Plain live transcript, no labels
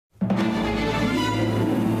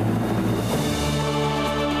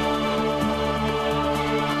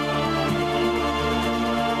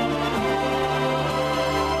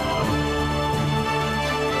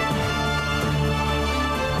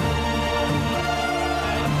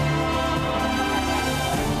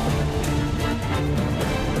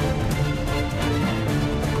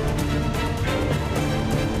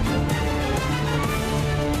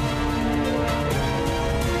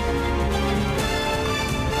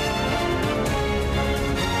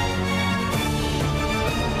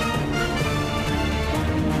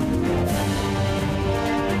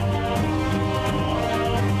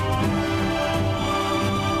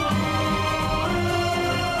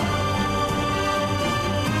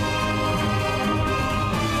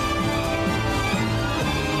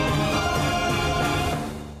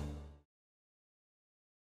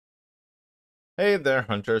Hey there,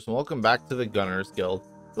 hunters, and welcome back to the Gunners Guild.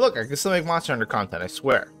 Look, I can still make Monster Hunter content, I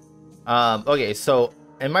swear. Okay, so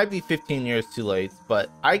it might be 15 years too late, but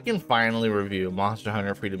I can finally review Monster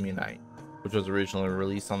Hunter Freedom Unite, which was originally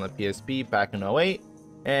released on the PSP back in 08,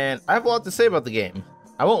 and I have a lot to say about the game.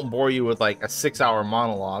 I won't bore you with like a 6-hour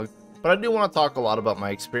monologue, but I do want to talk a lot about my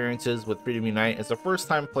experiences with Freedom Unite as a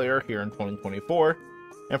first-time player here in 2024,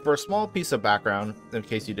 and for a small piece of background, in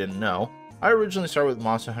case you didn't know, I originally started with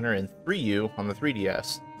Monster Hunter in 3U on the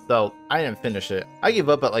 3DS, though I didn't finish it. I gave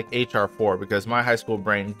up at like HR4 because my high school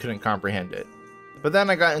brain couldn't comprehend it. But then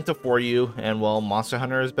I got into 4U, and well, Monster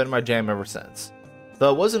Hunter has been my jam ever since.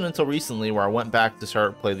 Though it wasn't until recently where I went back to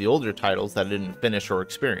start play the older titles that I didn't finish or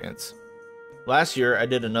experience. Last year, I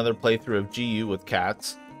did another playthrough of GU with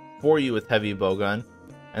cats, 4U with heavy bowgun,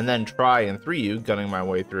 and then try in 3U gunning my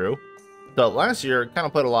way through. So last year, I kind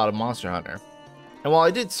of played a lot of Monster Hunter. And while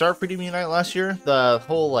I did start Freedom Unite last year, the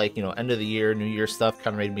whole end of the year, New Year stuff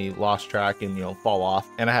kind of made me lost track and fall off,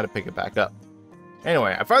 and I had to pick it back up.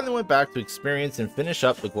 Anyway, I finally went back to experience and finish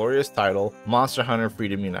up the glorious title, Monster Hunter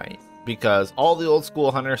Freedom Unite, because all the old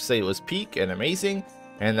school hunters say it was peak and amazing,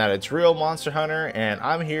 and that it's real Monster Hunter, and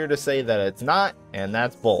I'm here to say that it's not, and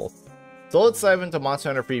that's both. So let's dive into Monster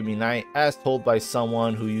Hunter Freedom Unite as told by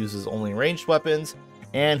someone who uses only ranged weapons,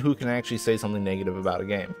 and who can actually say something negative about a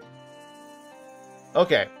game.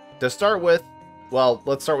 Okay, to start with, well,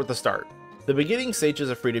 let's start with the start. The beginning stages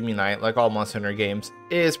of Freedom Unite, like all Monster Hunter games,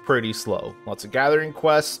 is pretty slow. Lots of gathering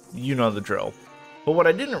quests, you know the drill. But what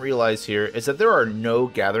I didn't realize here is that there are no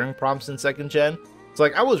gathering prompts in 2nd gen. So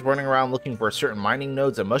like I was running around looking for certain mining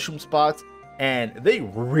nodes and mushroom spots, and they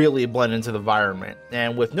really blend into the environment.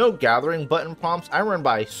 And with no gathering button prompts, I ran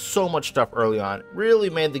by so much stuff early on. It really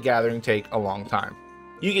made the gathering take a long time.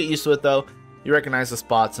 You get used to it though. You recognize the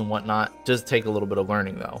spots and whatnot, just take a little bit of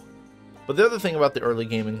learning though. But the other thing about the early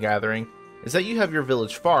game and gathering is that you have your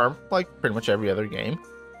village farm, like pretty much every other game,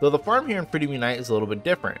 though the farm here in Freedom Unite is a little bit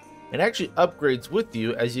different. It actually upgrades with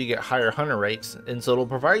you as you get higher hunter rates, and so it'll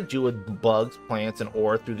provide you with bugs, plants, and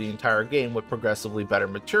ore through the entire game with progressively better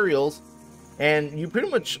materials, and you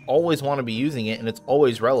pretty much always want to be using it, and it's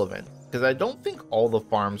always relevant, because I don't think all the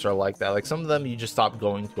farms are like that. Like some of them you just stop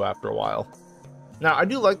going to after a while. Now, I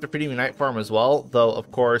do like the Freedom Unite farm as well, though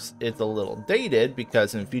of course it's a little dated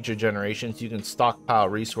because in future generations you can stockpile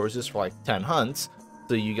resources for like 10 hunts,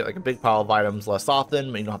 so you get like a big pile of items less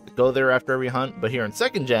often, but you don't have to go there after every hunt. But here in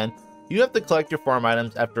 2nd gen, you have to collect your farm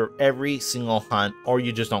items after every single hunt or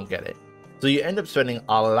you just don't get it. So you end up spending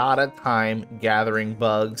a lot of time gathering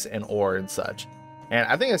bugs and ore and such. And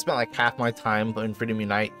I think I spent like half my time in Freedom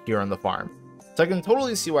Unite here on the farm. So I can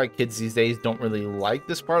totally see why kids these days don't really like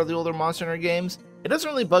this part of the older Monster Hunter games. It doesn't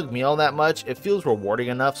really bug me all that much. It feels rewarding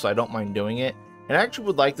enough, so I don't mind doing it. And I actually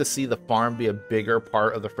would like to see the farm be a bigger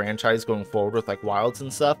part of the franchise going forward with like wilds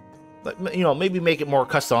and stuff. But maybe make it more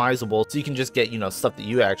customizable so you can just get stuff that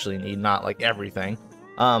you actually need, not like everything.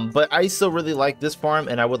 But I still really like this farm,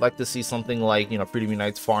 and I would like to see something like Freedom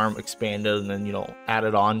Unite's farm expanded and then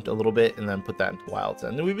added on a little bit and then put that into wilds,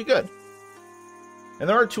 and then we'd be good. And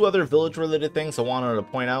there are 2 other village related things I wanted to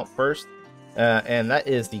point out first, and that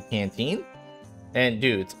is the canteen. And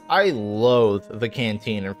dudes, I loathe the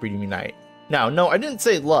canteen in Freedom Unite. Now, no, I didn't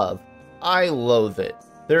say love. I loathe it.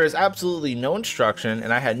 There is absolutely no instruction,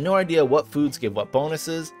 and I had no idea what foods give what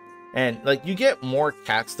bonuses. And like, you get more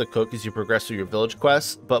cats to cook as you progress through your village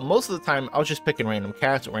quests, but most of the time I was just picking random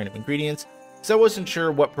cats or random ingredients, so I wasn't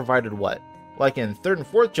sure what provided what. Like in 3rd and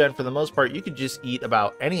 4th gen, for the most part, you could just eat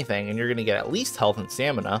about anything and you're going to get at least health and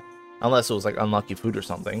stamina, unless it was like unlucky food or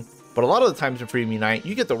something. But a lot of the times in Freedom Unite,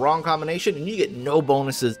 you get the wrong combination and you get no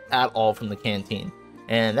bonuses at all from the canteen.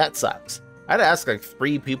 And that sucks. I had to ask like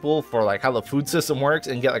 3 people for like how the food system works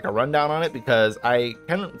and get like a rundown on it, because I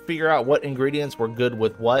couldn't figure out what ingredients were good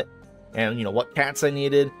with what, and what cats I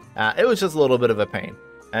needed. It was just a little bit of a pain.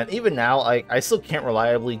 And even now, I still can't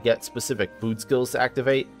reliably get specific food skills to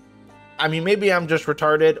activate. I mean, maybe I'm just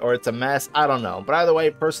retarded or it's a mess, I don't know. But either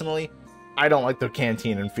way, personally, I don't like the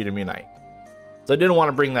canteen in Freedom Unite. So I didn't want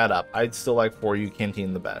to bring that up. I'd still like 4U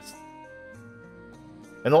canteen the best.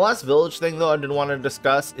 And the last village thing though I didn't want to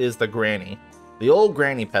discuss is the granny. The old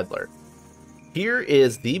granny peddler. Here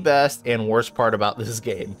is the best and worst part about this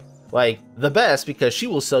game. Like, the best because she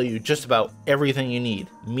will sell you just about everything you need.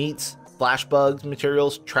 Meats, flash bugs,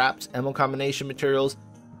 materials, traps, ammo combination materials,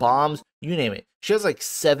 bombs, you name it. She has like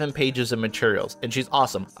 7 pages of materials and she's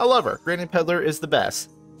awesome. I love her. Granny Peddler is the best.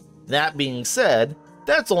 That being said,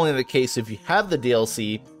 that's only the case if you have the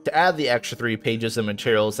DLC to add the extra 3 pages of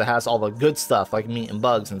materials that has all the good stuff like meat and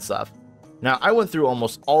bugs and stuff. Now, I went through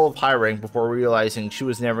almost all of high rank before realizing she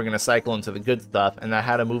was never going to cycle into the good stuff, and I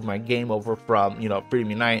had to move my game over from, Freedom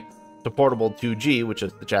Unite to Portable 2G, which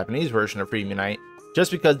is the Japanese version of Freedom Unite, just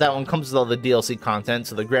because that one comes with all the DLC content,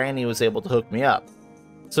 so the granny was able to hook me up.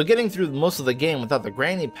 So getting through most of the game without the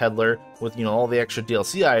granny peddler with, all the extra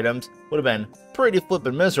DLC items would have been pretty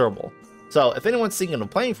flippin' miserable. So if anyone's thinking of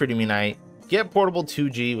playing Freedom Unite, get Portable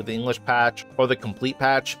 2G with the English patch or the complete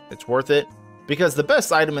patch. It's worth it. Because the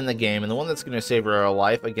best item in the game, and the one that's going to save your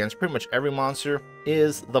life against pretty much every monster,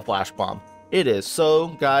 is the Flash Bomb. It is so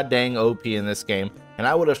god dang OP in this game, and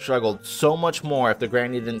I would have struggled so much more if the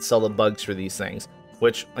granny didn't sell the bugs for these things,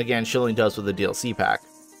 which, again, she only does with the DLC pack.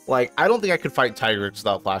 Like, I don't think I could fight Tigrex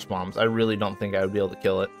without Flash Bombs. I really don't think I would be able to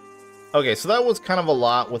kill it. Okay, so that was kind of a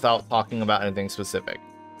lot without talking about anything specific.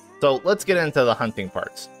 So let's get into the hunting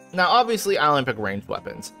parts. Now, obviously, I only pick ranged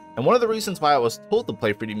weapons. And one of the reasons why I was told to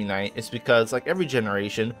play Freedom Unite is because, like every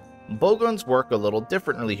generation, bowguns work a little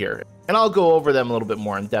differently here. And I'll go over them a little bit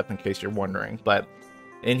more in depth in case you're wondering. But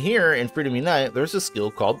in here, in Freedom Unite, there's a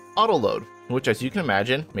skill called Autoload, which, as you can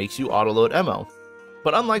imagine, makes you autoload ammo.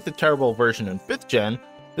 But unlike the terrible version in 5th gen,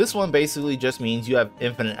 this one basically just means you have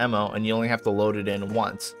infinite ammo and you only have to load it in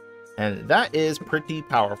once. And that is pretty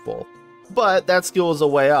powerful. But that skill is a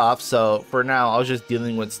way off, so for now I was just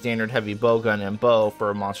dealing with standard heavy bowgun and bow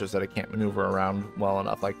for monsters that I can't maneuver around well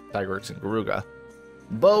enough, like Tigrex and Garuga.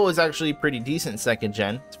 Bow is actually pretty decent in 2nd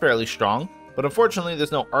gen, it's fairly strong, but unfortunately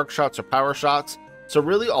there's no arc shots or power shots, so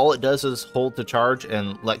really all it does is hold to charge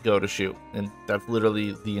and let go to shoot, and that's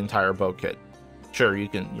literally the entire bow kit. Sure, you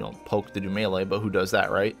can, poke to do melee, but who does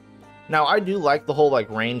that, right? Now, I do like the whole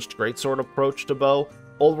ranged greatsword approach to bow.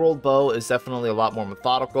 Old World bow is definitely a lot more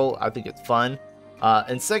methodical. I think it's fun.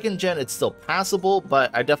 In 2nd gen, it's still passable,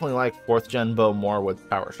 but I definitely like 4th gen bow more with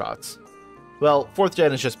power shots. Well, 4th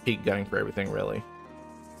gen is just peak gunning for everything, really.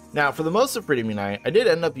 Now, for the most of Freedom Unite, I did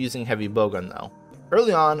end up using heavy bowgun, though.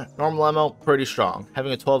 Early on, normal ammo, pretty strong.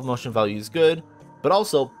 Having a 12 motion value is good, but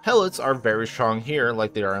also, pellets are very strong here,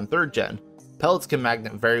 like they are in 3rd gen. Pellets can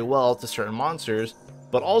magnet very well to certain monsters,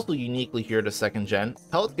 but also uniquely here to 2nd gen,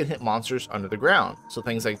 pellets can hit monsters under the ground. So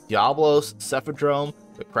things like Diablos, Cephadrome,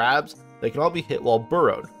 the crabs, they can all be hit while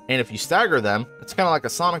burrowed. And if you stagger them, it's kind of like a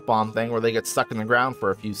sonic bomb thing where they get stuck in the ground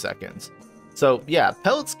for a few seconds. So yeah,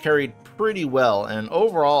 pellets carried pretty well, and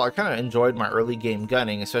overall I kind of enjoyed my early game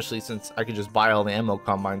gunning, especially since I could just buy all the ammo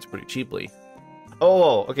combines pretty cheaply.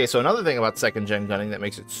 Oh, okay, so another thing about 2nd gen gunning that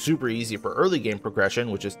makes it super easy for early game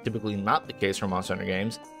progression, which is typically not the case for Monster Hunter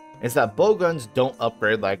games, is that bowguns don't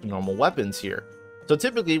upgrade like normal weapons here. So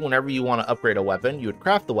typically, whenever you want to upgrade a weapon, you would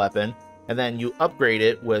craft the weapon, and then you upgrade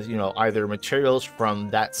it with, either materials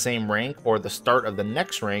from that same rank or the start of the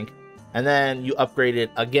next rank, and then you upgrade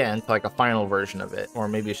it again to like a final version of it, or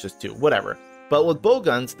maybe it's just 2, whatever. But with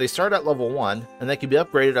bowguns, they start at level 1, and they can be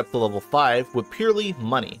upgraded up to level 5 with purely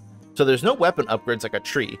money. So there's no weapon upgrades like a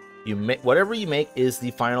tree. Whatever you make is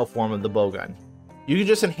the final form of the bowgun. You can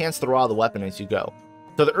just enhance the raw of the weapon as you go.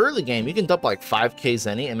 So the early game, you can dump like 5k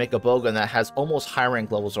zenny and make a bowgun that has almost high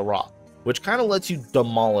rank levels of raw, which kind of lets you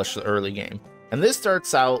demolish the early game. And this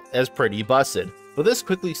starts out as pretty busted, but this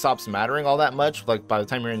quickly stops mattering all that much, like by the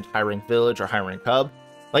time you're in high rank village or high rank hub.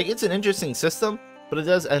 Like, it's an interesting system, but it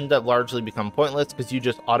does end up largely become pointless because you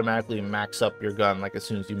just automatically max up your gun like as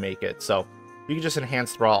soon as you make it. So you can just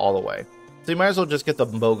enhance raw all the way. So you might as well just get the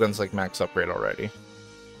bowguns like max upgrade already.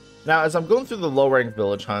 Now, as I'm going through the low rank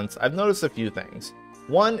village hunts, I've noticed a few things.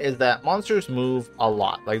 One is that monsters move a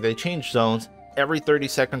lot, like they change zones every 30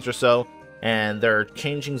 seconds or so, and they're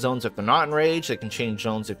changing zones if they're not enraged, they can change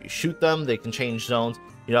zones if you shoot them, they can change zones,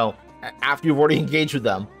 after you've already engaged with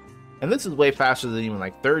them. And this is way faster than even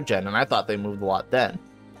like 3rd gen, and I thought they moved a lot then.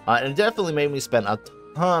 And it definitely made me spend a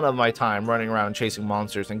ton of my time running around chasing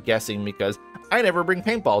monsters and guessing because I never bring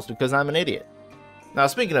paintballs because I'm an idiot. Now,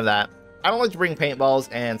 speaking of that, I don't like to bring paintballs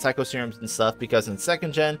and psycho serums and stuff because in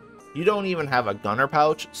 2nd gen, you don't even have a gunner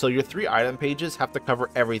pouch, so your 3 item pages have to cover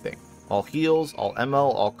everything. All heals, all ammo,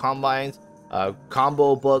 all combines,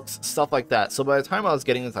 combo books, stuff like that. So by the time I was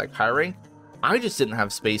getting into like high rank, I just didn't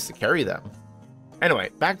have space to carry them.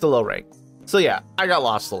 Anyway, back to low rank. So yeah, I got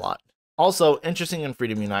lost a lot. Also, interesting in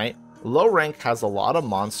Freedom Unite, low rank has a lot of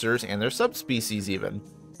monsters and their subspecies even,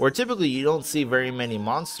 where typically you don't see very many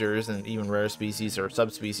monsters and even rare species or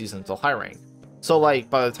subspecies until high rank. So like,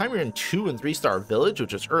 by the time you're in 2 and 3 star village,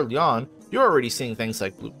 which is early on, you're already seeing things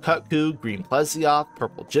like blue Kutku, green Plesioth,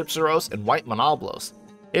 purple Gypsaros, and white Monoblos.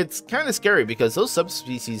 It's kind of scary because those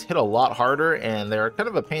subspecies hit a lot harder and they're kind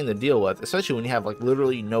of a pain to deal with, especially when you have like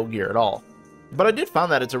literally no gear at all. But I did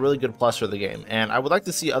find that it's a really good plus for the game, and I would like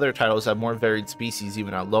to see other titles have more varied species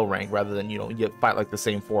even at low rank, rather than, you know, you fight like the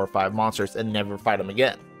same 4 or 5 monsters and never fight them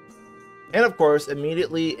again. And of course,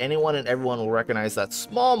 immediately anyone and everyone will recognize that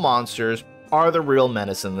small monsters are the real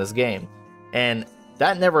menace in this game. And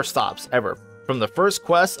that never stops, ever. From the first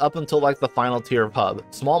quest up until like the final tier of hub,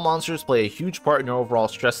 small monsters play a huge part in the overall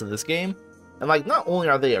stress of this game. And like, not only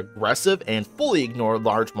are they aggressive and fully ignore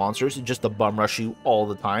large monsters just to bum rush you all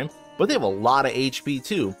the time, but they have a lot of HP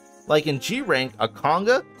too. Like in G rank, a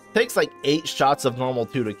Conga takes like 8 shots of normal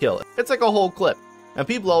 2 to kill. It's like a whole clip. And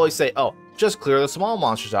people always say, oh, just clear the small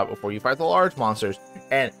monsters out before you fight the large monsters.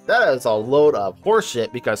 And that is a load of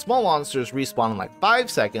horseshit, because small monsters respawn in like 5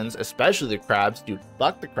 seconds, especially the crabs. Dude,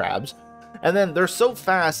 fuck the crabs. And then they're so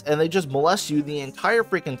fast and they just molest you the entire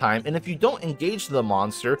freaking time. And if you don't engage the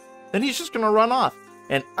monster, then he's just gonna run off.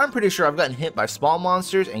 And I'm pretty sure I've gotten hit by small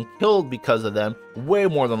monsters and killed because of them way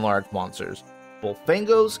more than large monsters. Both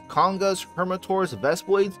Fangos, Congas, Hermitors,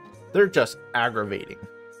 Vespoids, they're just aggravating.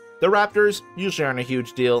 The Raptors usually aren't a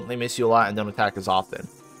huge deal, they miss you a lot and don't attack as often.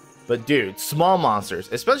 But dude, small monsters,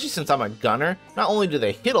 especially since I'm a gunner, not only do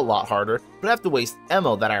they hit a lot harder, but I have to waste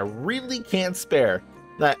ammo that I really can't spare.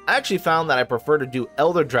 And I actually found that I prefer to do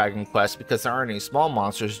Elder Dragon quests because there aren't any small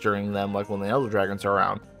monsters during them, like when the Elder Dragons are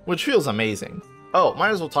around, which feels amazing. Oh,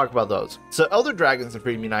 might as well talk about those. So Elder Dragons in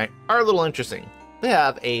Freedom Unite are a little interesting. They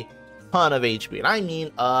have a ton of HP, and I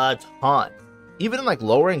mean a ton. Even in like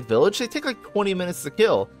low rank village, they take like 20 minutes to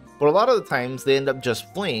kill. But a lot of the times they end up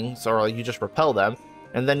just fleeing, so you just repel them,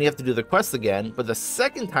 and then you have to do the quest again. But the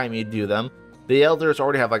second time you do them, the elders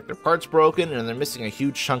already have like their parts broken and they're missing a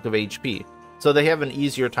huge chunk of HP. So they have an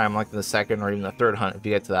easier time like in the second or even the third hunt if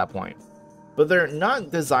you get to that point. But they're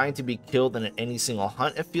not designed to be killed in any single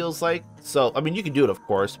hunt, it feels like. So, I mean, you can do it of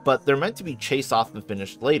course, but they're meant to be chased off and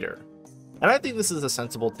finished later. And I think this is a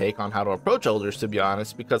sensible take on how to approach elders, to be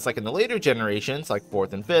honest, because like in the later generations, like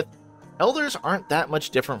 4th and 5th, elders aren't that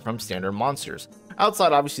much different from standard monsters.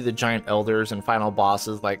 Outside obviously the giant elders and final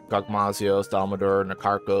bosses like Gogmazios, Dalmador,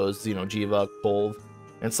 Nakarkos, Xenojiva, Kolv,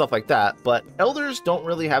 and stuff like that, but elders don't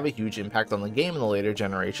really have a huge impact on the game in the later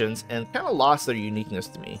generations and kind of lost their uniqueness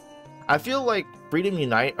to me. I feel like Freedom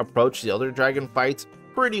Unite approached the Elder Dragon fights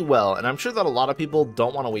pretty well, and I'm sure that a lot of people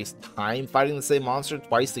don't want to waste time fighting the same monster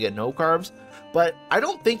twice to get no carbs, but I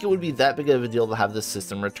don't think it would be that big of a deal to have this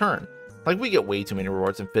system return. Like, we get way too many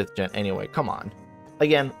rewards in 5th gen anyway, come on.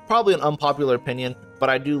 Again, probably an unpopular opinion, but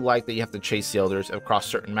I do like that you have to chase the elders across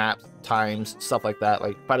certain maps, times, stuff like that,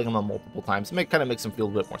 like fighting them on multiple times. It kind of makes them feel a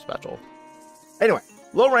bit more special. Anyway,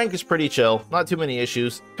 low rank is pretty chill, not too many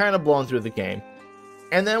issues, kind of blowing through the game.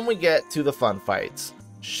 And then we get to the fun fights.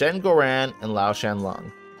 Shen Goran and Lao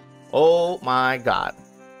Shanlong. Oh my god.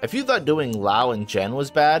 If you thought doing Lao and Gen was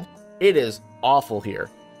bad, it is awful here.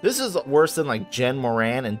 This is worse than like Gen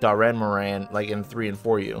Moran and Daren Moran like in 3 and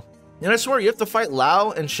 4U. And I swear you have to fight Lao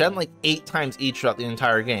and Shen like 8 times each throughout the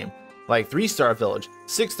entire game. Like 3-star village,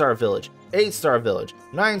 6-star village, 8-star village,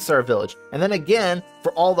 9-star village, and then again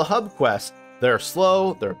for all the hub quests. They're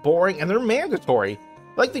slow, they're boring, and they're mandatory.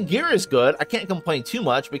 Like, the gear is good, I can't complain too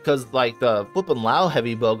much because like the flippin' Lao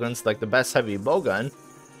heavy bowgun's like the best heavy bowgun,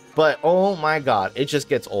 but oh my god, it just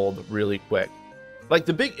gets old really quick. Like,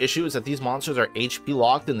 the big issue is that these monsters are HP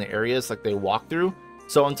locked in the areas like they walk through,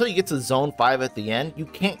 so until you get to zone 5 at the end, you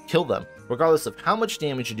can't kill them. Regardless of how much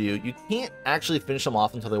damage you do, you can't actually finish them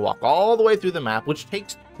off until they walk all the way through the map, which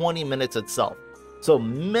takes 20 minutes itself. So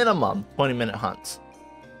minimum 20-minute hunts.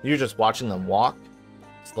 You're just watching them walk,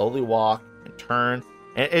 slowly walk, and turn,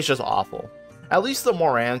 and it's just awful. At least the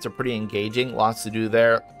Morans are pretty engaging, lots to do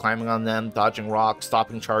there, climbing on them, dodging rocks,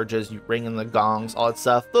 stopping charges, ringing the gongs, all that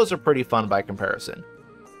stuff. Those are pretty fun by comparison.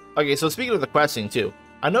 Okay, so speaking of the questing too,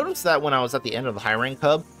 I noticed that when I was at the end of the high rank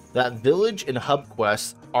hub, that village and hub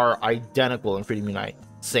quests are identical in Freedom Unite.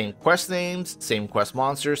 Same quest names, same quest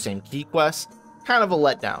monsters, same key quests, kind of a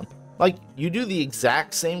letdown. Like, you do the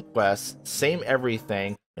exact same quests, same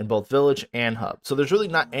everything in both village and hub. So there's really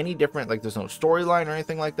not any different, like there's no storyline or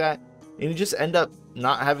anything like that. And you just end up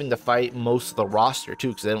not having to fight most of the roster too,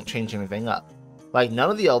 because they don't change anything up. Like,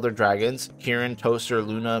 none of the Elder Dragons, Kieran, Toaster,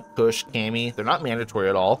 Luna, Kush, Cammy, they're not mandatory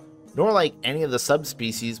at all, nor like any of the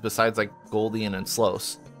subspecies besides like Goldian and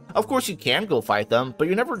Slos. Of course you can go fight them, but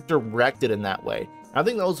you're never directed in that way. I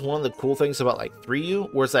think that was one of the cool things about like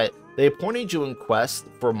 3U, was that they appointed you in quests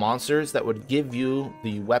for monsters that would give you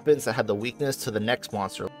the weapons that had the weakness to the next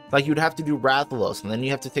monster. Like, you'd have to do Rathalos, and then you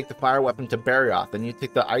have to take the fire weapon to Barioth, then you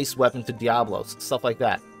take the ice weapon to Diablos, stuff like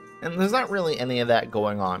that. And there's not really any of that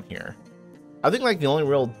going on here. I think like the only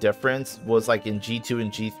real difference was like in G2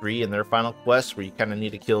 and G3 in their final quests, where you kind of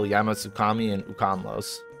need to kill Yamatsukami and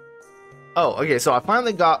Ukamlos. Oh, okay, so I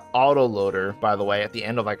finally got auto loader, by the way, at the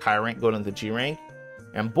end of like high rank going into G rank,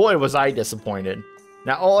 and boy was I disappointed.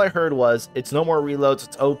 Now all I heard was it's no more reloads,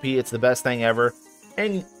 it's OP, it's the best thing ever.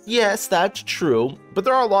 And yes, that's true, but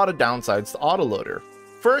there are a lot of downsides to auto loader.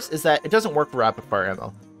 First is that it doesn't work for rapid fire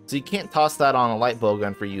ammo, so you can't toss that on a light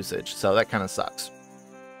bowgun for usage, so that kind of sucks.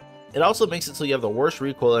 It also makes it so you have the worst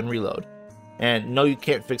recoil and reload, and no, you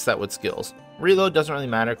can't fix that with skills. Reload doesn't really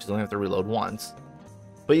matter because you only have to reload once.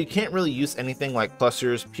 But you can't really use anything like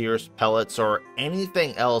clusters, pierce, pellets, or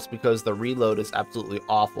anything else because the reload is absolutely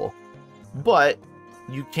awful. But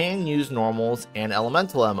you can use normals and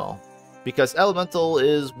elemental ammo, because elemental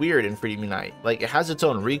is weird in Freedom Unite. Like, it has its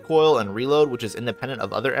own recoil and reload, which is independent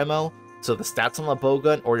of other ammo, so the stats on the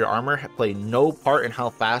bowgun or your armor play no part in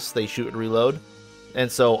how fast they shoot and reload, and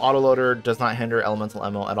so autoloader does not hinder elemental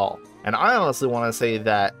ammo at all. And I honestly want to say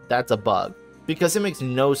that that's a bug, because it makes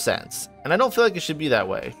no sense, and I don't feel like it should be that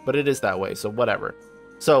way, but it is that way, so whatever.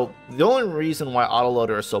 So the only reason why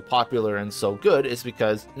autoloader is so popular and so good is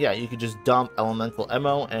because, yeah, you could just dump elemental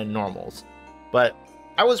ammo and normals. But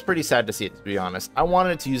I was pretty sad to see it, to be honest. I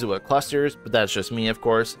wanted to use it with clusters, but that's just me, of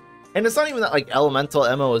course. And it's not even that like elemental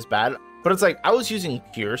ammo is bad, but it's like I was using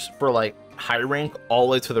pierce for like high rank all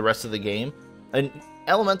the way to the rest of the game, and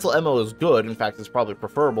elemental ammo is good. In fact, it's probably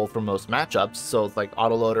preferable for most matchups. So it's like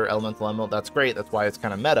autoloader, elemental ammo, that's great. That's why it's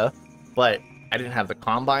kind of meta. But I didn't have the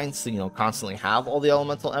combines to, you know, constantly have all the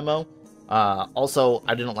elemental ammo. Also,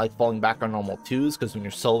 I didn't like falling back on normal 2s because when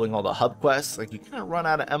you're soloing all the hub quests, like you kind of run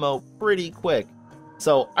out of ammo pretty quick.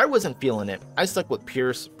 So I wasn't feeling it. I stuck with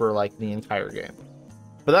pierce for like the entire game.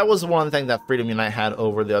 But that was one thing that Freedom Unite had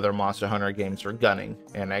over the other Monster Hunter games for gunning,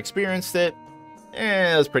 and I experienced it.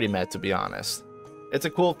 It was pretty meh, to be honest. It's a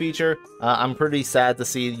cool feature. I'm pretty sad to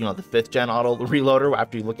see, you know, the 5th gen auto reloader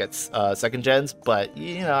after you look at 2nd gens, but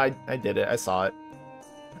you know, I did it. I saw it.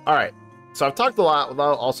 All right, so I've talked a lot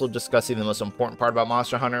without also discussing the most important part about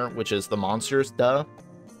Monster Hunter, which is the monsters, duh.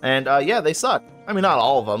 And yeah, they suck. I mean, not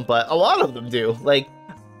all of them, but a lot of them do. Like,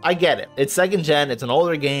 I get it. It's 2nd gen, it's an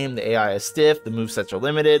older game, the AI is stiff, the movesets are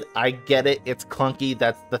limited. I get it, it's clunky,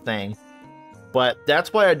 that's the thing. But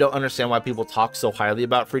that's why I don't understand why people talk so highly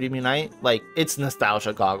about Freedom Unite. Like, it's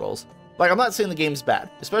nostalgia goggles. Like, I'm not saying the game's bad,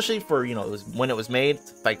 especially for, you know, when it was made,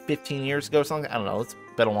 like 15 years ago or something. I don't know, it's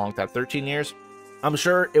been a long time, 13 years. I'm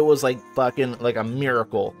sure it was like fucking like a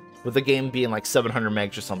miracle with the game being like 700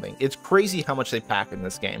 megs or something. It's crazy how much they pack in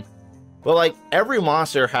this game. But like, every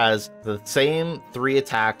monster has the same 3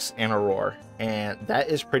 attacks and a roar, and that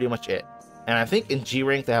is pretty much it. And I think in G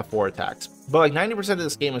rank they have 4 attacks. But like 90% of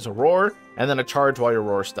this game is a roar, and then a charge while your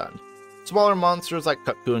roar is stunned. Smaller monsters like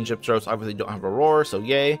Kutku and Gyptros obviously don't have a roar, so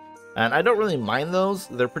yay. And I don't really mind those,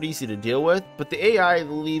 they're pretty easy to deal with, but the AI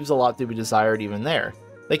leaves a lot to be desired even there.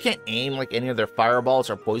 They can't aim like any of their fireballs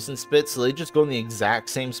or poison spits, so they just go in the exact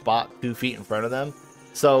same spot 2 feet in front of them.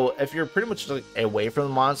 So if you're pretty much like away from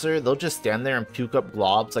the monster, they'll just stand there and puke up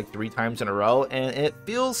globs like 3 times in a row, and it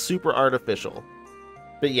feels super artificial.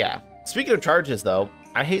 But yeah, speaking of charges though,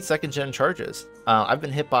 I hate 2nd gen charges. I've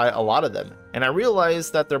been hit by a lot of them, and I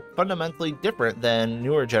realized that they're fundamentally different than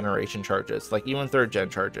newer generation charges, like even 3rd gen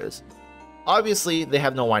charges. Obviously, they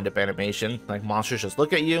have no wind-up animation, like monsters just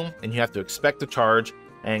look at you, and you have to expect the charge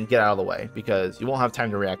and get out of the way, because you won't have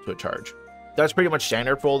time to react to a charge. That's pretty much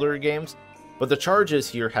standard for older games, but the charges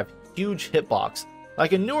here have huge hitbox.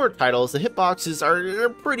 Like in newer titles, the hitboxes are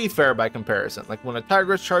pretty fair by comparison. Like when a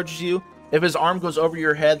Tigress charges you, if his arm goes over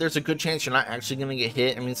your head, there's a good chance you're not actually going to get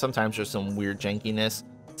hit. I mean, sometimes there's some weird jankiness.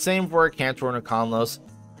 Same for a Cantor and a Conlos.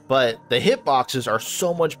 But the hitboxes are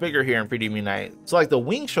so much bigger here in Freedom Unite. So like the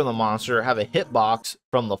wings from the monster have a hitbox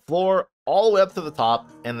from the floor all the way up to the top,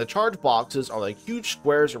 and the charge boxes are like huge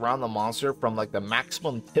squares around the monster from like the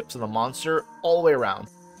maximum tips of the monster all the way around.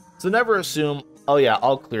 So never assume, oh yeah,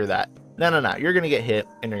 I'll clear that. No, you're going to get hit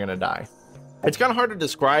and you're going to die. It's kind of hard to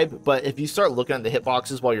describe, but if you start looking at the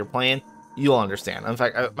hitboxes while you're playing, you'll understand. In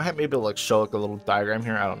fact, I might maybe like show like a little diagram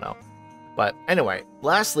here, I don't know. But anyway,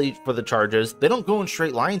 lastly for the charges, they don't go in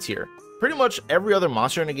straight lines here. Pretty much every other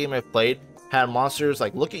monster in a game I've played had monsters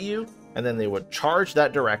like look at you, and then they would charge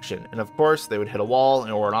that direction. And of course, they would hit a wall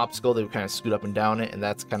or an obstacle, they would kind of scoot up and down it, and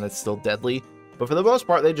that's kind of still deadly. But for the most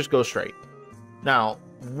part, they just go straight. Now,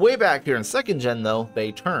 way back here in 2nd gen though,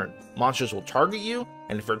 they turn. Monsters will target you,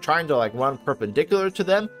 and if you're trying to like run perpendicular to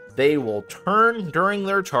them, they will turn during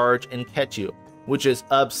their charge and catch you, which is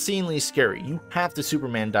obscenely scary. You have to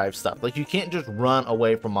Superman dive stuff. Like, you can't just run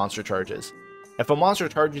away from monster charges. If a monster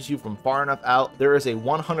charges you from far enough out, there is a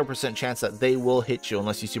 100% chance that they will hit you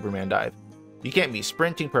unless you Superman dive. You can't be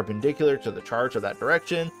sprinting perpendicular to the charge of that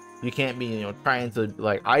direction. You can't be, you know, trying to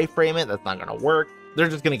like iframe it. That's not gonna work. They're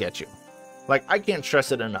just gonna get you. Like, I can't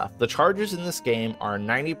stress it enough. The charges in this game are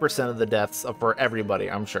 90% of the deaths for everybody,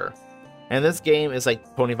 I'm sure. And this game is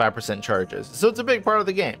like 25% charges, so it's a big part of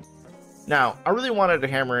the game. Now, I really wanted to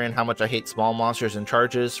hammer in how much I hate small monsters and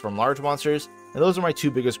charges from large monsters, and those are my 2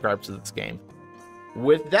 biggest gripes of this game.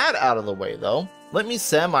 With that out of the way though, let me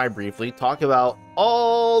semi-briefly talk about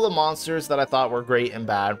all the monsters that I thought were great and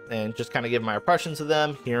bad, and just kind of give my impressions of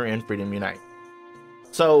them here in Freedom Unite.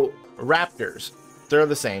 So, raptors, they're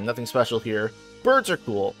the same, nothing special here. Birds are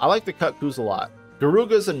cool, I like the Kutkus a lot.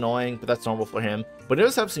 Garuga's annoying, but that's normal for him, but he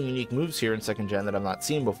does have some unique moves here in 2nd gen that I've not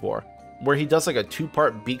seen before, where he does like a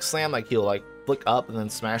 2-part beak slam, like he'll like flick up and then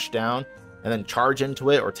smash down, and then charge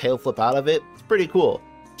into it or tail flip out of it. It's pretty cool.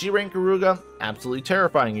 G-Rank Garuga, absolutely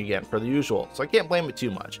terrifying again, per the usual, so I can't blame it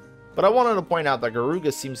too much. But I wanted to point out that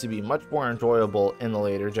Garuga seems to be much more enjoyable in the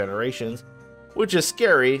later generations, which is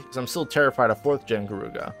scary, because I'm still terrified of 4th gen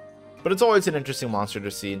Garuga. But it's always an interesting monster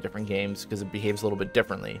to see in different games, because it behaves a little bit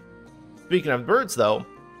differently. Speaking of birds though,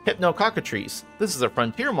 Hypnocockatrice. This is a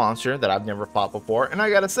frontier monster that I've never fought before, and I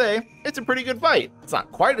gotta say, it's a pretty good fight. It's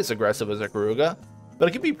not quite as aggressive as a Garuga, but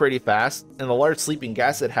it can be pretty fast, and the large sleeping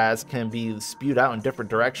gas it has can be spewed out in different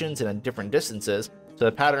directions and at different distances, so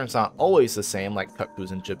the pattern's not always the same like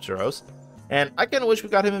Kutkus and Gypceros. And I kinda wish we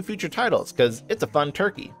got him in future titles, because it's a fun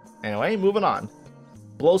turkey. Anyway, moving on.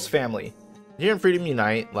 Blows family. Here in Freedom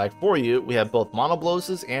Unite, like for you, we have both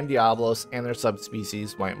Monobloses and Diablos and their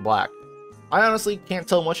subspecies, white and black. I honestly can't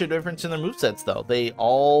tell much of a difference in their movesets though. They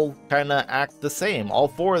all kinda act the same, all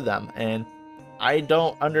 4 of them, and I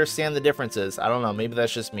don't understand the differences. I don't know, maybe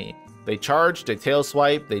that's just me. They charge, they tail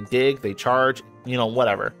swipe, they dig, they charge, you know,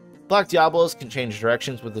 whatever. Black Diablos can change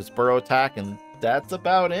directions with its burrow attack, and that's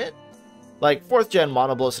about it. Like, 4th gen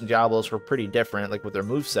Monoblos and Diablos were pretty different, like with their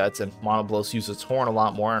movesets, and Monoblos used its horn a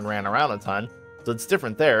lot more and ran around a ton, so it's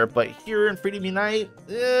different there, but here in Freedom Unite,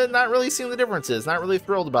 not really seeing the differences, not really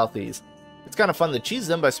thrilled about these. It's kind of fun to cheese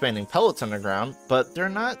them by spamming pellets underground, but they're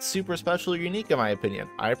not super special or unique in my opinion.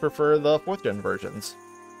 I prefer the 4th gen versions.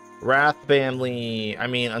 Wrath family, I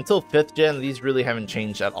mean, until 5th gen, these really haven't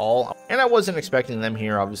changed at all, and I wasn't expecting them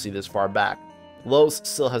here obviously this far back. Los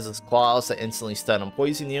still has its claws that instantly stun and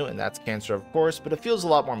poison you, and that's cancer of course, but it feels a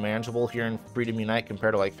lot more manageable here in Freedom Unite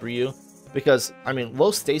compared to like 3U, because, I mean,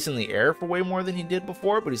 Los stays in the air for way more than he did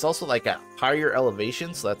before, but he's also like at higher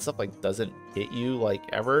elevation, so that stuff like doesn't hit you like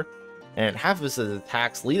ever. And half of his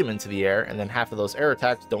attacks lead him into the air, and then half of those air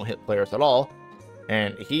attacks don't hit players at all.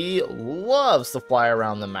 And he loves to fly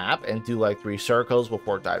around the map and do like 3 circles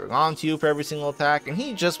before diving onto you for every single attack, and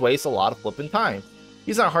he just wastes a lot of flipping time.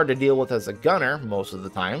 He's not hard to deal with as a gunner most of the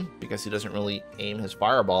time, because he doesn't really aim his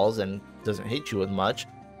fireballs and doesn't hit you with much,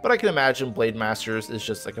 but I can imagine Blade Masters is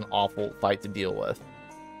just like an awful fight to deal with.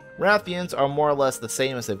 Rathians are more or less the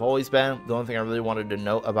same as they've always been. The only thing I really wanted to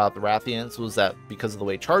note about the Rathians was that because of the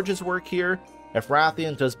way charges work here, if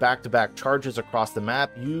Rathian does back-to-back charges across the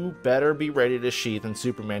map, you better be ready to sheath and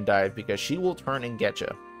Superman dive, because she will turn and get you.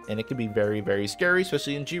 And it can be very, very scary,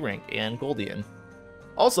 especially in G-Rank and Goldian.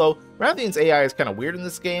 Also, Rathian's AI is kind of weird in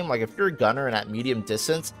this game. Like, if you're a gunner and at medium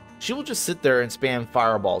distance, she will just sit there and spam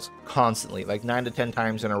fireballs constantly, like 9 to 10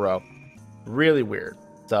 times in a row. Really weird.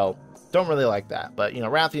 So, don't really like that, but you know,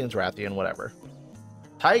 Rathian's Rathian, whatever.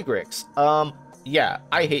 Tigrex. Yeah,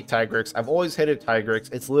 I hate Tigrex. I've always hated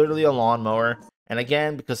Tigrex. It's literally a lawnmower, and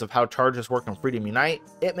again, because of how charges work in Freedom Unite,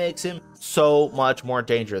 it makes him so much more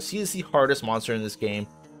dangerous. He is the hardest monster in this game,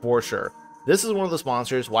 for sure. This is one of those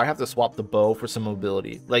monsters where I have to swap the bow for some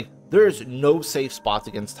mobility. Like, there's no safe spots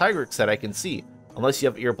against Tigrex that I can see, unless you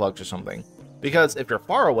have earplugs or something. Because if you're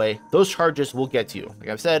far away, those charges will get to you. Like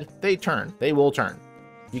I've said, they turn. They will turn.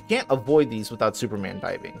 You can't avoid these without Superman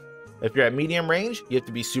diving. If you're at medium range, you have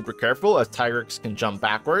to be super careful, as Tigrex can jump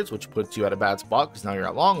backwards, which puts you at a bad spot because now you're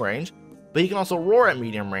at long range. But he can also roar at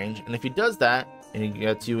medium range, and if he does that, and he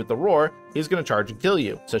gets you with the roar, he's going to charge and kill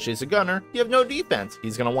you. Especially as a gunner, you have no defense.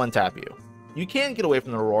 He's going to one-tap you. You can get away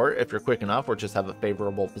from the roar if you're quick enough or just have a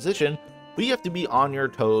favorable position, but you have to be on your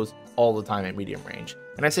toes all the time at medium range.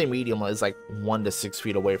 And I say medium is like 1 to 6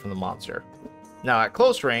 feet away from the monster. Now at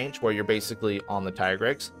close range, where you're basically on the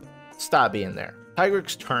Tigrex, stop being there.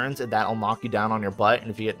 Tigrex turns and that'll knock you down on your butt, and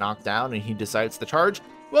if you get knocked down and he decides to charge,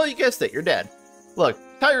 well, you guessed it, you're dead. Look,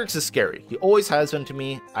 Tigrex is scary. He always has been to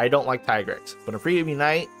me. I don't like Tigrex. But in Freedom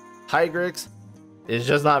Unite, Tigrex is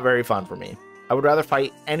just not very fun for me. I would rather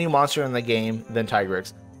fight any monster in the game than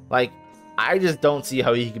Tigrex. Like, I just don't see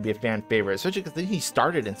how he could be a fan favorite, especially because he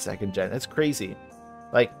started in 2nd gen. That's crazy.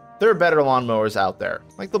 Like, there are better lawnmowers out there,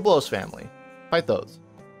 like the Blows family. Fight those.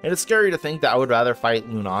 And it's scary to think that I would rather fight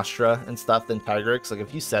Lunastra and stuff than Tigrex. Like,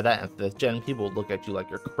 if you said that in 5th gen, people would look at you like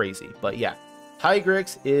you're crazy. But yeah,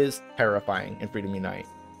 Tigrex is terrifying in Freedom Unite.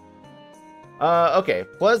 Okay,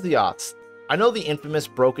 Plesioths. I know the infamous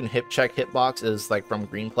broken hip check hitbox is like from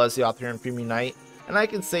Green Plesioth here in Freedom Unite, and I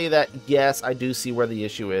can say that yes, I do see where the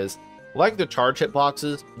issue is. Like the charge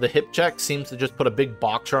hitboxes, the hip check seems to just put a big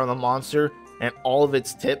boxer on the monster and all of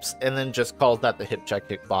its tips, and then just calls that the hip check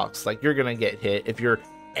hitbox. Like, you're gonna get hit if you're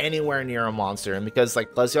anywhere near a monster, and because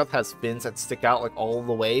like Plesioth has fins that stick out like all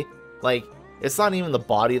the way, like it's not even the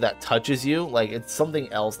body that touches you, like it's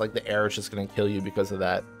something else, like the air is just gonna kill you because of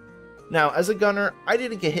that. Now, as a gunner, I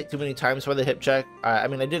didn't get hit too many times by the hip check. I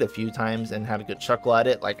mean, I did a few times and had a good chuckle at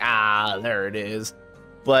it, like, ah, there it is.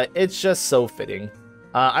 But it's just so fitting.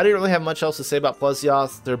 I didn't really have much else to say about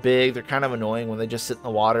Plesioths. They're big, they're kind of annoying when they just sit in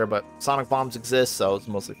the water, but Sonic Bombs exist, so it's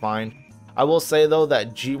mostly fine. I will say, though,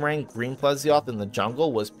 that G-Rank Green Plesioth in the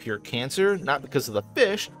jungle was pure cancer, not because of the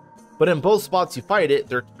fish, but in both spots you fight it,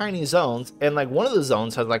 they're tiny zones, and like one of the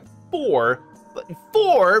zones has like four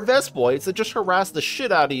Vespoids that just harass the shit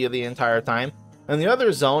out of you the entire time, and the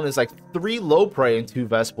other zone is like 3 low prey and 2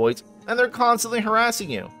 Vespoids, and they're constantly harassing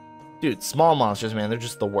you. Dude, small monsters, man, they're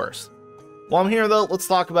just the worst. While I'm here, though, let's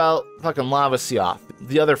talk about fucking Lavasioth,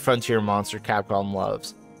 the other frontier monster Capcom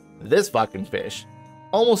loves. This fucking fish,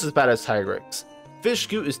 almost as bad as Tigrex. Fish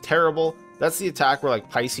Scoot is terrible. That's the attack where like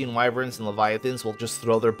Piscean Wyverns and Leviathans will just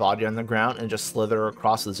throw their body on the ground and just slither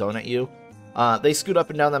across the zone at you. They scoot up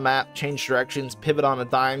and down the map, change directions, pivot on a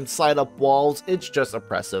dime, slide up walls. It's just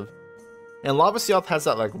oppressive. And Lavasioth has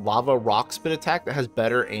that like lava rock spit attack that has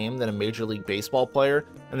better aim than a Major League Baseball player,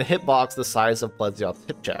 and the hitbox the size of Plesioth's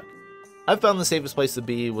hip check. I found the safest place to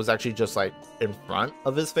be was actually just like in front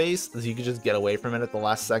of his face, so you could just get away from it at the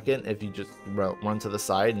last second if you just run to the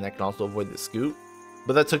side, and that can also avoid the scoot.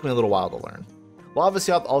 But that took me a little while to learn.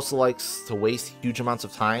 Lavasioth also likes to waste huge amounts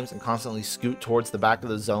of times and constantly scoot towards the back of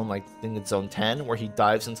the zone, like I think it's zone 10, where he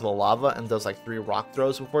dives into the lava and does like 3 rock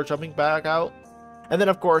throws before jumping back out. And then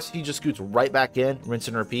of course he just scoots right back in, rinse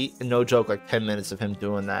and repeat, and no joke, like 10 minutes of him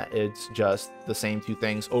doing that. It's just the same 2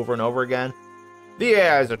 things over and over again. The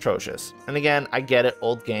AI is atrocious, and again, I get it,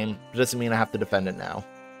 old game, but it doesn't mean I have to defend it now.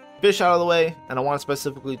 Fish out of the way, and I want to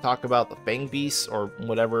specifically talk about the Fang Beasts, or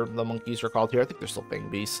whatever the monkeys are called here. I think they're still Fang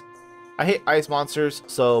Beasts. I hate ice monsters,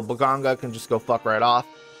 so Blaganga can just go fuck right off,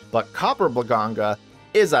 but Copper Blaganga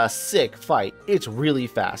is a sick fight. It's really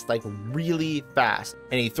fast, like really fast,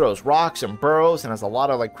 and he throws rocks and burrows and has a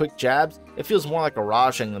lot of like quick jabs. It feels more like a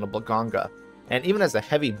Rajang than a Blaganga, and even as a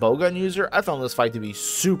heavy bowgun user, I found this fight to be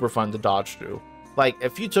super fun to dodge through. Like,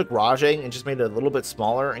 if you took Rajang and just made it a little bit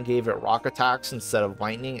smaller and gave it rock attacks instead of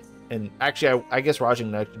lightning, and actually, I guess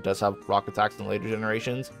Rajang does have rock attacks in later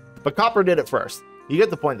generations, but Copper did it first. You get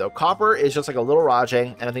the point, though. Copper is just like a little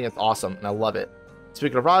Rajang, and I think it's awesome, and I love it.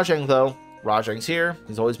 Speaking of Rajang, though, Rajang's here.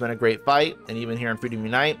 He's always been a great fight, and even here in Freedom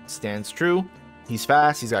Unite, stands true. He's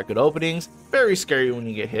fast, he's got good openings, very scary when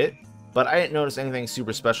you get hit, but I didn't notice anything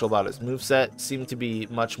super special about his moveset. Seemed to be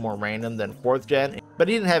much more random than 4th gen, but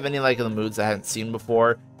he didn't have any like of the moves I hadn't seen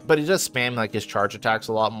before, but he does spam like his charge attacks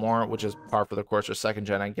a lot more, which is par for the course for 2nd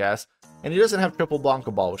gen, I guess, and he doesn't have triple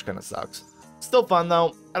Blanca Ball, which kind of sucks. Still fun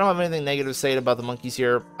though. I don't have anything negative to say about the monkeys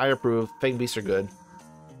here. I approve. Fang Beasts are good.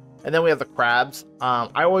 And then we have the crabs.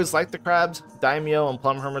 I always like the crabs. Daimyo and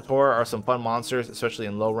Plum Hermitor are some fun monsters, especially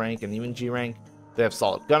in low rank and even G rank. They have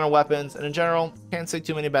solid gunner weapons, and in general, can't say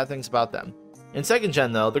too many bad things about them. In 2nd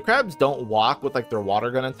gen though, the crabs don't walk with like their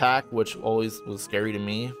water gun attack, which always was scary to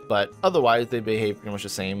me, but otherwise they behave pretty much the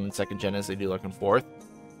same in 2nd gen as they do like in 4th.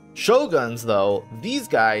 Shoguns though, these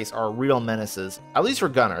guys are real menaces, at least for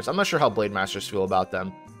gunners. I'm not sure how Blade Masters feel about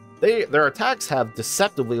them. Their attacks have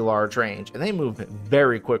deceptively large range, and they move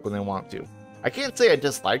very quick when they want to. I can't say I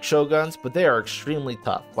dislike Shoguns, but they are extremely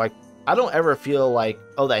tough. Like, I don't ever feel like,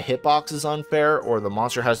 oh, that hitbox is unfair or the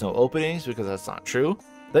monster has no openings, because that's not true.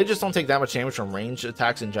 They just don't take that much damage from ranged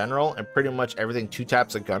attacks in general, and pretty much everything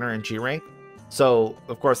 2-taps a gunner in G rank. So,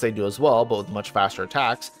 of course they do as well, but with much faster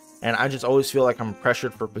attacks, and I just always feel like I'm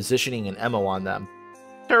pressured for positioning and MO on them.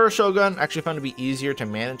 Terra Shogun actually found to be easier to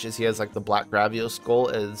manage as he has like the black Gravio skull,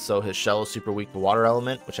 and so his shell is super weak to water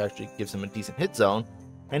element, which actually gives him a decent hit zone.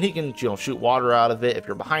 And he can, shoot water out of it if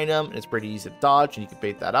you're behind him, and it's pretty easy to dodge, and you can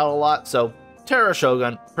bait that out a lot. So, Terra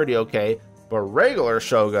Shogun, pretty okay. But regular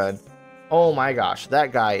Shogun, oh my gosh,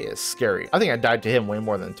 that guy is scary. I think I died to him way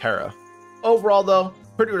more than Terra. Overall though,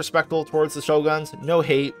 pretty respectful towards the Shoguns, no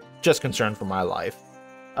hate, just concern for my life.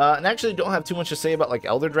 And actually don't have too much to say about like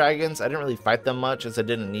Elder Dragons. I didn't really fight them much as I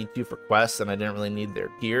didn't need to for quests, and I didn't really need their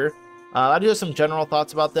gear. I do have some general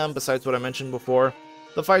thoughts about them besides what I mentioned before.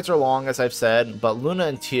 The fights are long, as I've said, but Luna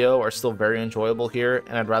and Tio are still very enjoyable here,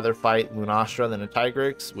 and I'd rather fight Lunastra than a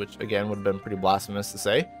Tigrex, which again would have been pretty blasphemous to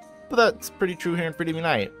say. but that's pretty true here in Freedom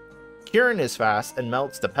Unite. Kieran is fast and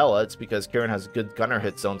melts the pellets because Kieran has good gunner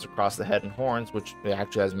hit zones across the head and horns, which it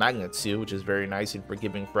actually has magnets too, which is very nice and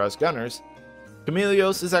forgiving for us gunners.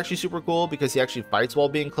 Chameleos is actually super cool because he actually fights while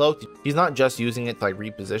being cloaked. He's not just using it to like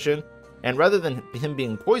reposition, and rather than him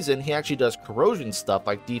being poisoned, he actually does corrosion stuff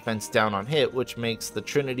like defense down on hit, which makes the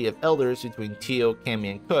trinity of elders between Tio,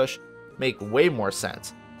 Cammy, and Kush make way more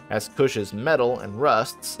sense, as Kush is metal and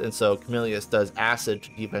rusts, and so Chameleos does acid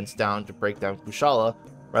to defense down to break down Kushala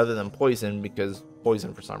rather than poison, because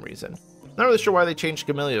poison for some reason. Not really sure why they changed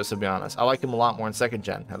Chameleos, to be honest. I like him a lot more in 2nd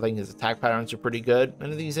gen. I think his attack patterns are pretty good, and I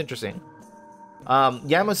think he's interesting.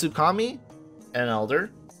 Yamasukami, an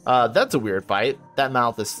elder. That's a weird fight. That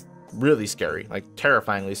mouth is really scary, like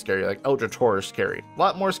terrifyingly scary, like Ultra Taurus scary. A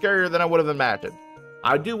lot more scarier than I would have imagined.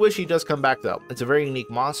 I do wish he does come back though. It's a very unique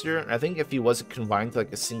monster, and I think if he wasn't confined to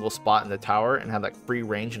like a single spot in the tower and had like free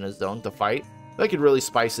range in his zone to fight, that could really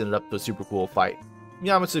spice it up to a super cool fight.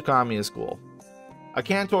 Yamasukami is cool. A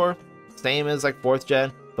Cantor, same as like 4th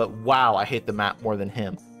gen, but wow, I hate the map more than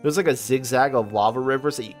him. There's like a zigzag of lava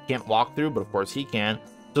rivers that you can't walk through, but of course he can.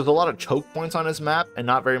 There's a lot of choke points on his map and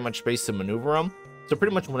not very much space to maneuver them. So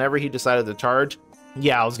pretty much whenever he decided to charge,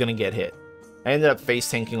 yeah, I was gonna get hit. I ended up face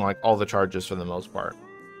tanking like all the charges for the most part.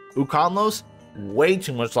 Ukanlos, way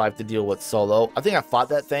too much life to deal with solo. I think I fought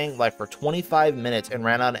that thing like for 25 minutes and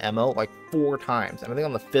ran out of ammo like 4 times. And I think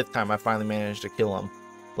on the 5th time I finally managed to kill him.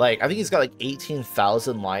 Like, I think he's got like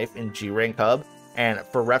 18,000 life in G rank hub. And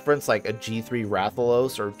for reference, like a G3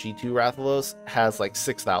 Rathalos or G2 Rathalos has like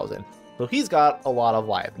 6,000. So he's got a lot of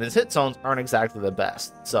life. And his hit zones aren't exactly the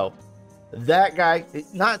best. So that guy,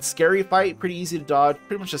 not scary fight, pretty easy to dodge.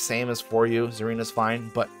 Pretty much the same as for you. Zarina's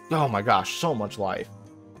fine. But oh my gosh, so much life.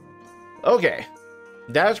 Okay.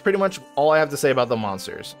 That's pretty much all I have to say about the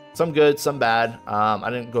monsters. Some good, some bad. I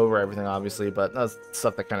didn't go over everything, obviously, but that's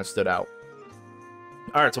stuff that kind of stood out.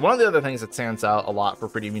 Alright, so one of the other things that stands out a lot for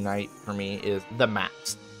Freedom Unite for me is the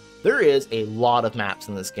maps. There is a lot of maps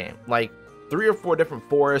in this game. Like 3 or 4 different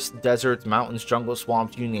forests, deserts, mountains, jungle,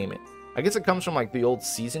 swamps, you name it. I guess it comes from like the old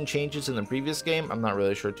season changes in the previous game. I'm not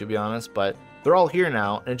really sure, to be honest, but they're all here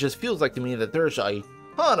now, and it just feels like to me that there's a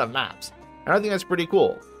ton of maps. And I think that's pretty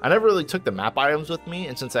cool. I never really took the map items with me,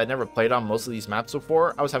 and since I'd never played on most of these maps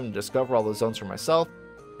before, I was having to discover all the zones for myself.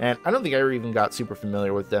 And I don't think I ever even got super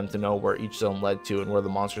familiar with them to know where each zone led to and where the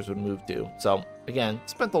monsters would move to. So, again,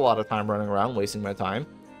 spent a lot of time running around, wasting my time.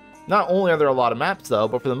 Not only are there a lot of maps though,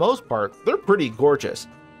 but for the most part, they're pretty gorgeous.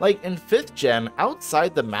 Like in 5th gen,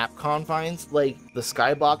 outside the map confines, like the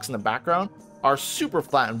skybox in the background, are super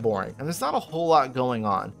flat and boring, and there's not a whole lot going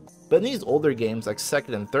on. But in these older games, like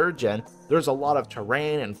 2nd and 3rd gen, there's a lot of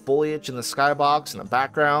terrain and foliage in the skybox and the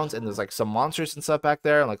backgrounds, and there's like some monsters and stuff back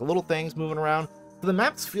there, and like little things moving around. So the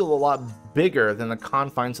maps feel a lot bigger than the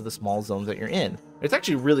confines of the small zones that you're in. It's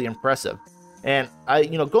actually really impressive. And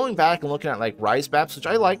going back and looking at like Rise maps, which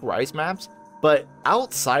I like Rise maps, but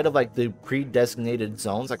outside of like the pre-designated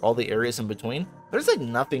zones, like all the areas in between, there's like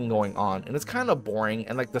nothing going on, and it's kind of boring.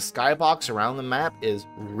 And like the skybox around the map is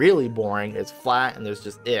really boring. It's flat, and there's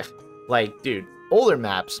just like, dude, older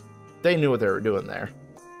maps, they knew what they were doing there.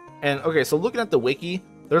 And okay, so looking at the wiki,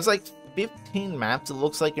 there's like 15 maps it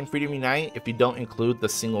looks like in Freedom Unite if you don't include the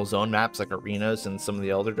single zone maps like arenas and some of the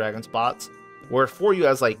Elder Dragon spots, where 4U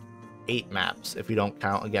has like 8 maps if you don't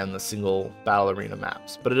count again the single battle arena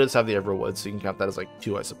maps, but it does have the Everwood, so you can count that as like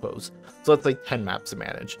 2, I suppose. So it's like 10 maps to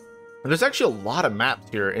manage. And there's actually a lot of maps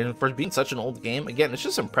here, and for being such an old game, again, it's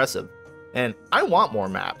just impressive. And I want more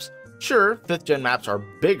maps. Sure, 5th gen maps are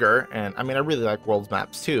bigger, and I mean, I really like Worlds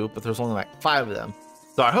maps too, but there's only like 5 of them.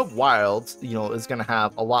 So I hope Wilds, is going to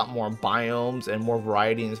have a lot more biomes and more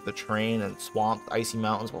variety into the terrain and swamps, icy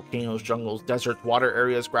mountains, volcanoes, jungles, deserts, water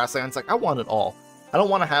areas, grasslands. Like, I want it all. I don't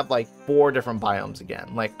want to have like 4 different biomes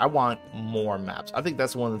again. Like, I want more maps. I think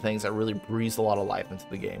that's one of the things that really breathes a lot of life into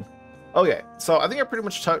the game. Okay, so I think I pretty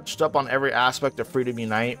much touched up on every aspect of Freedom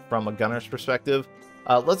Unite from a gunner's perspective.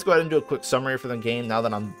 Let's go ahead and do a quick summary for the game now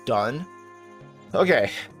that I'm done.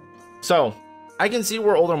 Okay, so I can see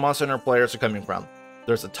where older Monster Hunter players are coming from.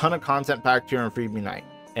 There's a ton of content packed here in Freedom Unite,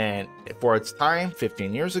 and for its time,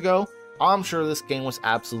 15 years ago, I'm sure this game was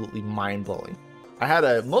absolutely mind-blowing. I had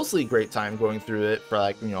a mostly great time going through it for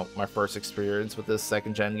like, my first experience with this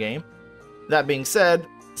 2nd gen game. That being said,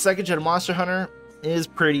 2nd gen Monster Hunter is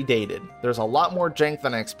pretty dated. There's a lot more jank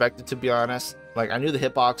than I expected, to be honest. Like, I knew the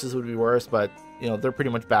hitboxes would be worse, but, they're pretty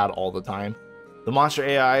much bad all the time. The monster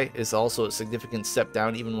AI is also a significant step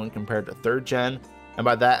down even when compared to 3rd gen. And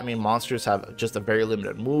by that, I mean monsters have just a very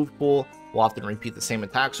limited move pool, will often repeat the same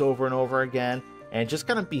attacks over and over again, and just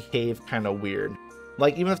kind of behave kind of weird.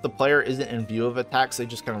 Like, even if the player isn't in view of attacks, they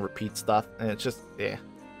just kind of repeat stuff, and it's just, eh.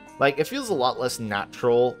 Like, it feels a lot less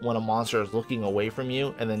natural when a monster is looking away from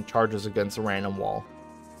you and then charges against a random wall.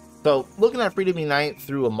 So, looking at Freedom Unite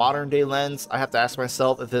through a modern day lens, I have to ask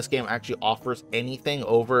myself if this game actually offers anything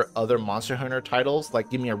over other Monster Hunter titles, like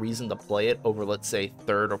give me a reason to play it over, let's say,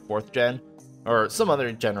 3rd or 4th gen, or some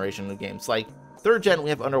other generation of games. Like, 3rd gen, we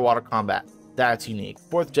have underwater combat. That's unique.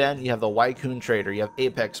 4th gen, you have the Wycoon Trader, you have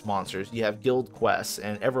Apex monsters, you have guild quests,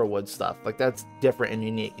 and Everwood stuff. Like, that's different and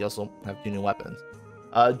unique. You also have 2 new weapons.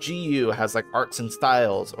 GU has, like, arts and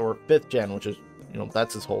styles, or 5th gen, which is, you know,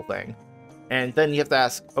 that's his whole thing. And then you have to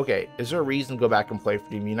ask, okay, is there a reason to go back and play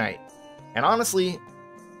Freedom Unite? And honestly,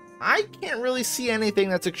 I can't really see anything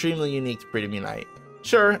that's extremely unique to Freedom Unite.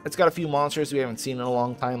 Sure, it's got a few monsters we haven't seen in a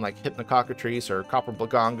long time, like Hypnocockatrice or Copper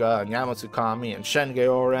Blaganga and Yamatsukami and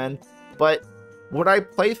Shenge-Oren, but would I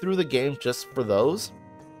play through the game just for those?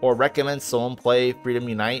 Or recommend someone play Freedom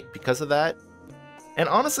Unite because of that? And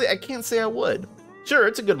honestly, I can't say I would. Sure,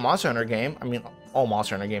 it's a good Monster Hunter game. I mean, all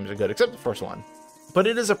Monster Hunter games are good, except the first one. But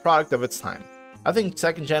it is a product of its time. I think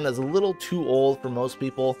 2nd gen is a little too old for most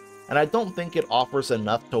people, and I don't think it offers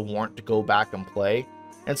enough to warrant to go back and play.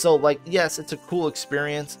 And so, like, yes, it's a cool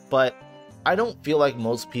experience, but I don't feel like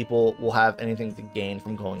most people will have anything to gain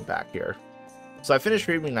from going back here. So I finished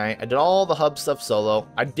Freedom Unite, I did all the hub stuff solo.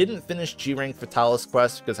 I didn't finish G-Rank Fatalis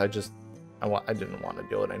quest because I didn't want to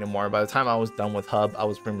do it anymore. By the time I was done with hub, I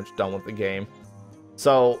was pretty much done with the game.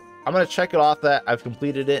 So I'm going to check it off that I've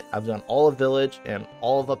completed it. I've done all of Village and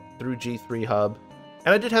all of up through G3 Hub.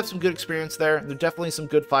 And I did have some good experience there. There are definitely some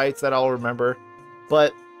good fights that I'll remember.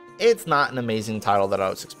 But it's not an amazing title that I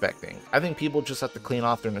was expecting. I think people just have to clean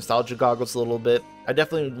off their nostalgia goggles a little bit. I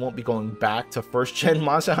definitely won't be going back to 1st gen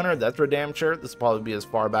Monster Hunter. That's for damn sure. This will probably be as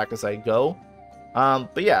far back as I go.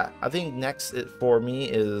 But yeah, I think next for me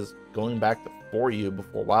is going back to For You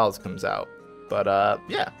before Wilds comes out. But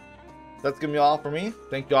yeah. That's gonna be all for me.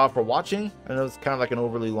 Thank you all for watching. I know it's kind of like an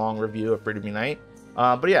overly long review of Freedom Unite.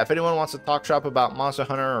 But yeah, if anyone wants to talk shop about Monster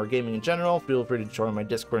Hunter or gaming in general, feel free to join my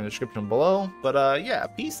Discord in the description below. But yeah,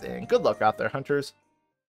 peace and good luck out there, hunters.